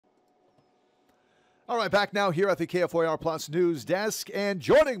All right, back now here at the KFYR Plus News Desk, and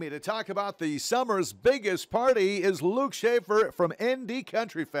joining me to talk about the summer's biggest party is Luke Schaefer from ND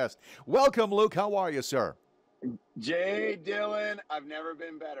Country Fest. Welcome, Luke. How are you, sir? Jay Dillon, I've never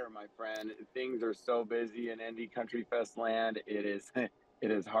been better, my friend. Things are so busy in ND Country Fest land. It is it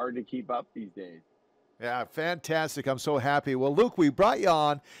is hard to keep up these days. Yeah, fantastic. I'm so happy. Well, Luke, we brought you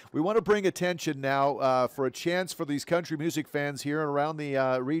on. We want to bring attention now for a chance for these country music fans here and around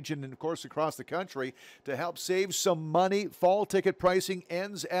the region and, of course, across the country to help save some money. Fall ticket pricing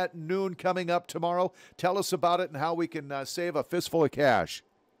ends at noon coming up tomorrow. Tell us about it and how we can save a fistful of cash.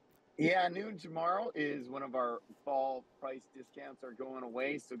 Yeah, noon tomorrow is one of our fall price discounts are going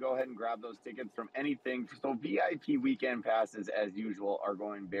away. So go ahead and grab those tickets from anything. So VIP weekend passes, as usual, are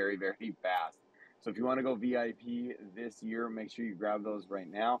going very, very fast. So if you want to go VIP this year, make sure you grab those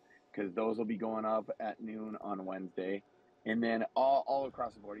right now because those will be going up at noon on Wednesday. And then all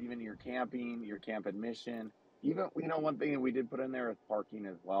across the board, even your camping, your camp admission, even, one thing that we did put in there is parking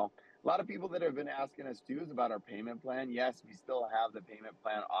as well. A lot of people that have been asking us too is about our payment plan. Yes, we still have the payment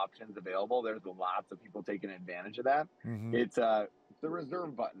plan options available. There's lots of people taking advantage of that. Mm-hmm. It's the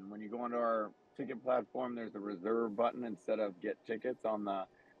reserve button. When you go onto our ticket platform, there's the reserve button instead of get tickets on the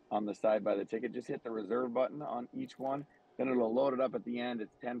side by the ticket. Just hit the reserve button on each one. Then it'll load it up at the end.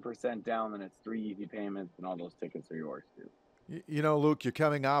 It's 10% down, and it's 3 easy payments, and all those tickets are yours too. You know, Luke, you're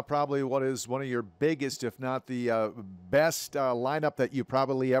coming out probably what is one of your biggest, if not the best lineup that you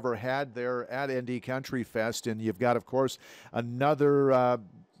probably ever had there at ND Country Fest. And you've got, of course, another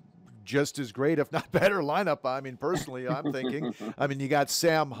just as great, if not better, lineup. I mean, personally, I'm thinking. I mean, you got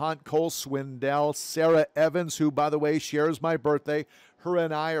Sam Hunt, Cole Swindell, Sarah Evans, who, by the way, shares my birthday. Her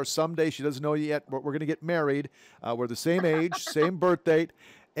and I are someday, she doesn't know yet, but we're going to get married. We're the same age, same birth date.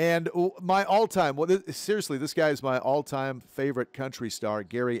 And my all-time, seriously, this guy is my all-time favorite country star,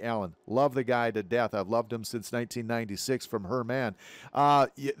 Gary Allan. Love the guy to death. I've loved him since 1996 from Her Man.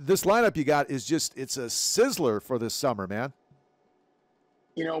 This lineup you got is just, it's a sizzler for this summer, man.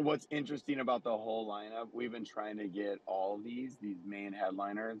 You know, what's interesting about the whole lineup, we've been trying to get all these main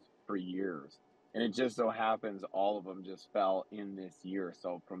headliners for years. And it just so happens all of them just fell in this year.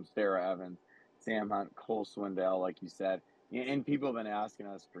 So from Sarah Evans, Sam Hunt, Cole Swindell, like you said, and people have been asking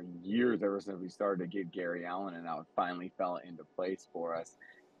us for years ever since we started to get Gary Allan, and now it finally fell into place for us.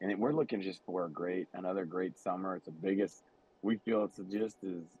 And we're looking just for another great summer. It's the biggest. We feel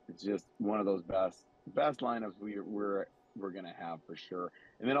it's just one of those best lineups we're gonna have for sure.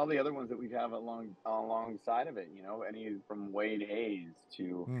 And then all the other ones that we have alongside of it, any from Wade Hayes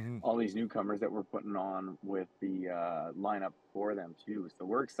to all these newcomers that we're putting on with the lineup for them too. So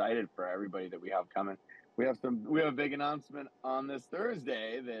we're excited for everybody that we have coming. We have a big announcement on this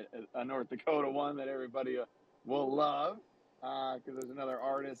Thursday, that a North Dakota one that everybody will love, because there's another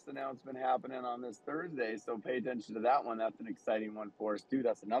artist announcement happening on this Thursday. So pay attention to that one. That's an exciting one for us too.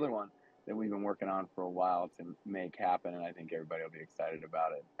 That's another one that we've been working on for a while to make happen, and I think everybody will be excited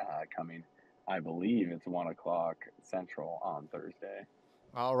about it coming. I believe it's 1:00 Central on Thursday.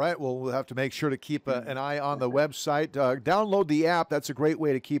 All right. Well, we'll have to make sure to keep an eye on the website. Download the app. That's a great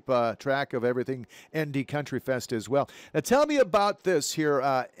way to keep track of everything ND Country Fest as well. Now, tell me about this here,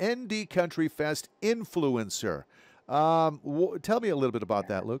 ND Country Fest influencer. Tell me a little bit about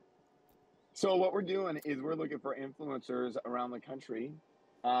that, Luke. So what we're doing is we're looking for influencers around the country,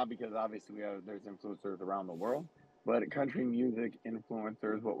 because obviously there's influencers around the world, but country music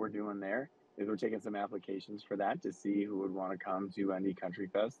influencers, what we're doing there is we're taking some applications for that to see who would want to come to ND Country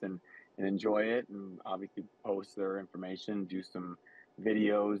Fest and enjoy it, and obviously post their information, do some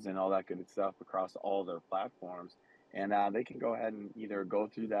videos and all that good stuff across all their platforms. And they can go ahead and either go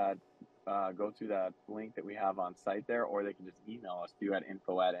through that link that we have on site there, or they can just email us too at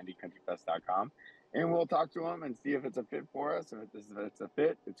info@ndcountryfest.com, and we'll talk to them and see if it's a fit for us. If it's a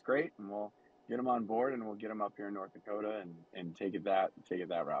fit, it's great, and we'll get them on board, and we'll get them up here in North Dakota and take it that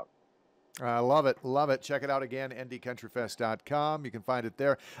route. I love it. Love it. Check it out again, ndcountryfest.com. You can find it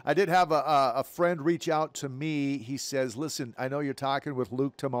there. I did have a friend reach out to me. He says, listen, I know you're talking with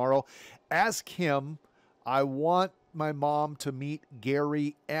Luke tomorrow. Ask him, I want my mom to meet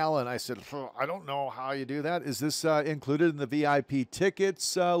Gary Allan. I said, I don't know how you do that. Is this included in the VIP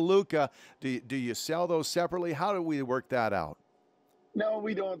tickets, Luke? Do you sell those separately? How do we work that out? No,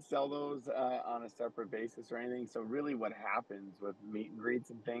 we don't sell those on a separate basis or anything. So really what happens with meet and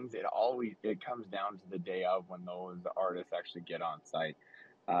greets and things, it comes down to the day of when those artists actually get on site.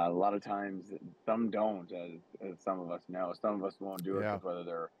 A lot of times some don't, as some of us know. Some of us won't do it because whether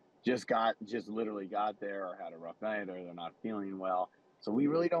they're just literally got there or had a rough night or they're not feeling well. So we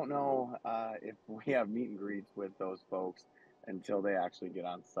really don't know if we have meet and greets with those folks until they actually get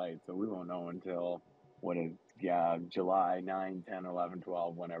on site. So we won't know until what is July 9, 10, 11,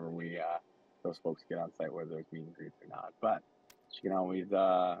 12, whenever we those folks get on site, whether there's meet and greets or not. But she can always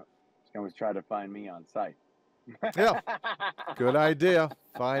try to find me on site. Yeah, good idea.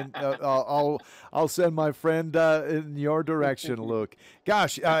 Fine. I'll send my friend in your direction, Luke.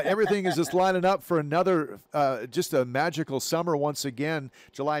 Gosh, everything is just lining up for another just a magical summer once again.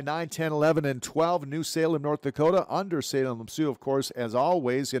 July 9, 10, 11, and 12, New Salem, North Dakota, under Salem Sioux, of course, as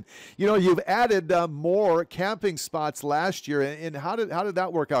always. And you've added more camping spots last year. And how did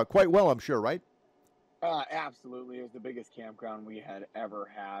that work out? Quite well, I'm sure, right? Absolutely. It was the biggest campground we had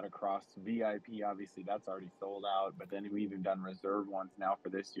ever had across VIP. Obviously, that's already sold out. But then we even done reserved ones now for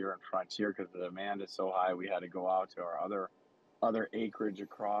this year in Frontier because the demand is so high. We had to go out to our other acreage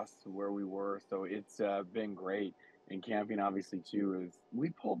across where we were. So it's been great. And camping, obviously, too, is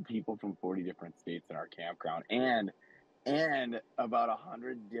we pulled people from 40 different states in our campground and about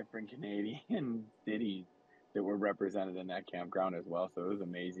 100 different Canadian cities that were represented in that campground as well. So it was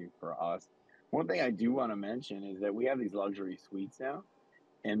amazing for us. One thing I do want to mention is that we have these luxury suites now,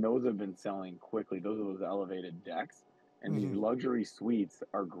 and those have been selling quickly. Those are those elevated decks, and these Mm-hmm. luxury suites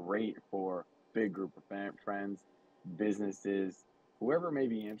are great for big group of friends, businesses, whoever may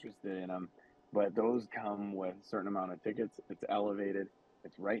be interested in them. But those come with a certain amount of tickets. It's elevated.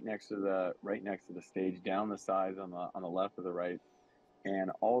 It's right next to the stage, down the sides on the left or the right,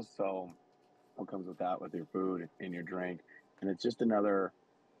 and also what comes with that with your food and your drink, and it's just another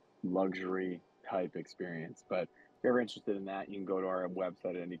luxury type experience. But if you're ever interested in that, you can go to our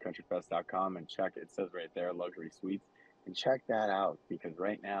website at indycountryfest.com and check it. It says right there, luxury suites, and check that out because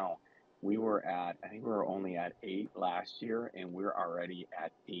right now I think we were only at 8 last year, and we're already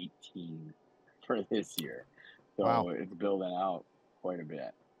at 18 for this year. Wow. So it's building out quite a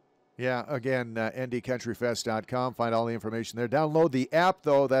bit. Yeah, again, ndcountryfest.com. Find all the information there. Download the app,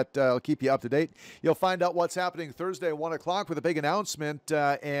 though. That'll keep you up to date. You'll find out what's happening Thursday at 1 o'clock with a big announcement,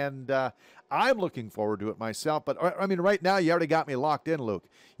 and I'm looking forward to it myself. But, I mean, right now, you already got me locked in, Luke.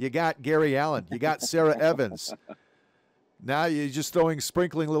 You got Gary Allen. You got Sarah Evans. Now you're just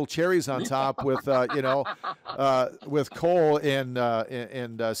sprinkling little cherries on top with, with Cole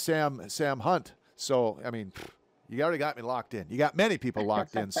and Sam Hunt. So, I mean, you already got me locked in. You got many people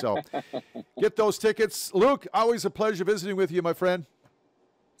locked in. So get those tickets. Luke, always a pleasure visiting with you, my friend.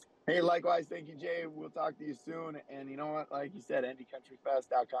 Hey, likewise. Thank you, Jay. We'll talk to you soon. And you know what? Like you said,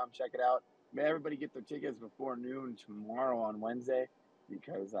 indycountryfest.com. Check it out. May everybody get their tickets before noon tomorrow on Wednesday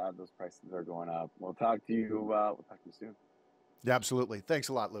because those prices are going up. We'll talk to you soon. Yeah, absolutely. Thanks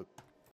a lot, Luke.